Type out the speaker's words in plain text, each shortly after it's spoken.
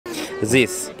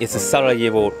This is a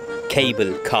Sarajevo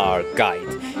Cable Car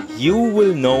guide. You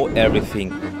will know everything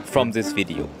from this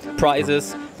video.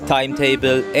 Prices,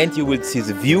 timetable, and you will see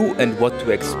the view and what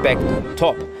to expect on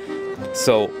top.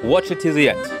 So watch it till the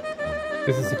end.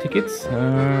 This is the tickets.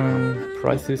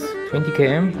 Price is 20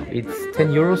 km. It's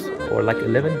 10 euros or like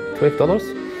 11,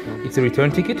 $12. It's a return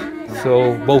ticket,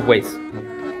 so both ways.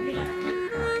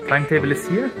 Timetable is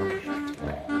here.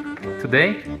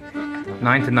 Today,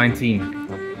 9 to 19.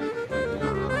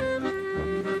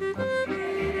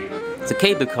 The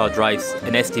cable car drives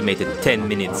an estimated 10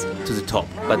 minutes to the top,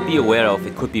 but be aware of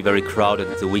it could be very crowded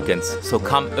at the weekends, so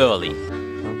come early.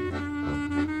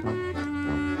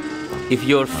 If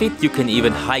you're fit, you can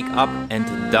even hike up and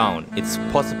down. It's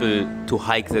possible to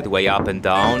hike that way up and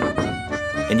down,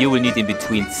 and you will need in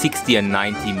between 60 and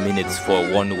 90 minutes for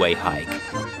a one-way hike.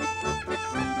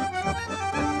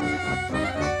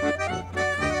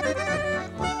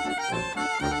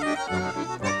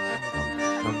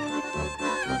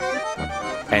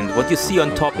 And what you see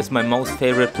on top is my most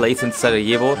favorite place in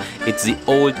Sarajevo. It's the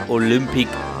old Olympic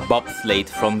bobsled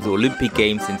from the Olympic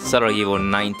Games in Sarajevo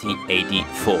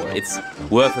 1984. It's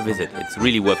worth a visit. It's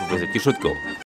really worth a visit. You should go.